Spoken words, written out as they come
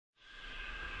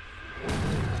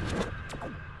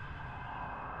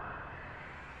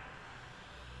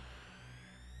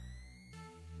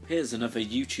Here's another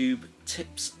YouTube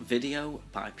tips video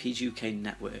by PGUK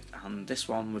Network, and this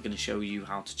one we're going to show you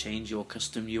how to change your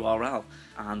custom URL.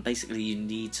 And basically you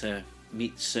need to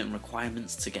meet certain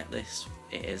requirements to get this.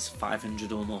 It is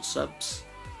 500 or more subs.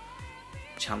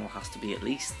 The channel has to be at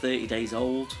least 30 days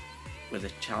old, where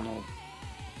the channel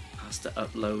has to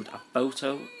upload a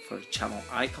photo for a channel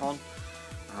icon,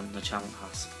 and the channel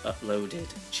has uploaded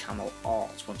channel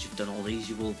art. Once you've done all these,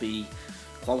 you will be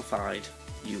qualified.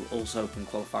 You also can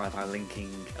qualify by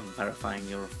linking and verifying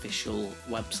your official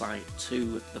website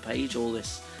to the page. All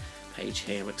this page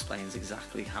here explains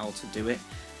exactly how to do it.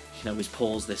 You can always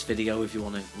pause this video if you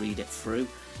want to read it through.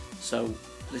 So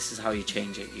this is how you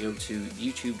change it. You go to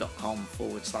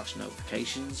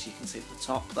youtube.com/notifications. You can see at the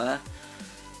top there,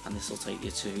 and this will take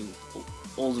you to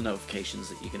all the notifications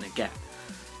that you're going to get.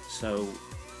 So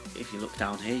if you look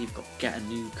down here, you've got get a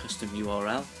new custom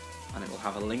URL, and it will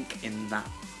have a link in that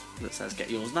says get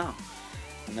yours now,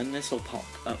 and then this will pop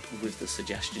up with the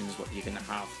suggestions what you're going to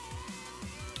have.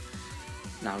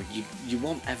 Now you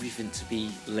want everything to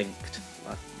be linked,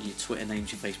 like your Twitter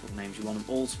names, your Facebook names, you want them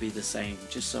all to be the same,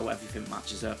 just so everything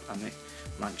matches up and it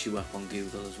ranks you up on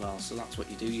Google as well. So that's what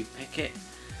you do, you pick it,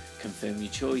 confirm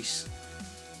your choice,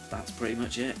 that's pretty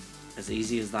much it, as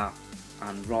easy as that.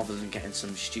 And rather than getting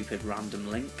some stupid random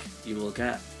link, you will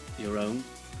get your own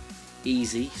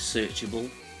easy searchable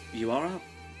URL.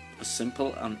 As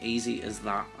simple and easy as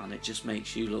that, and it just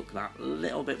makes you look that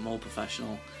little bit more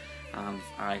professional, and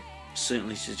I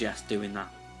certainly suggest doing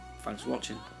that. Thanks for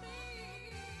watching.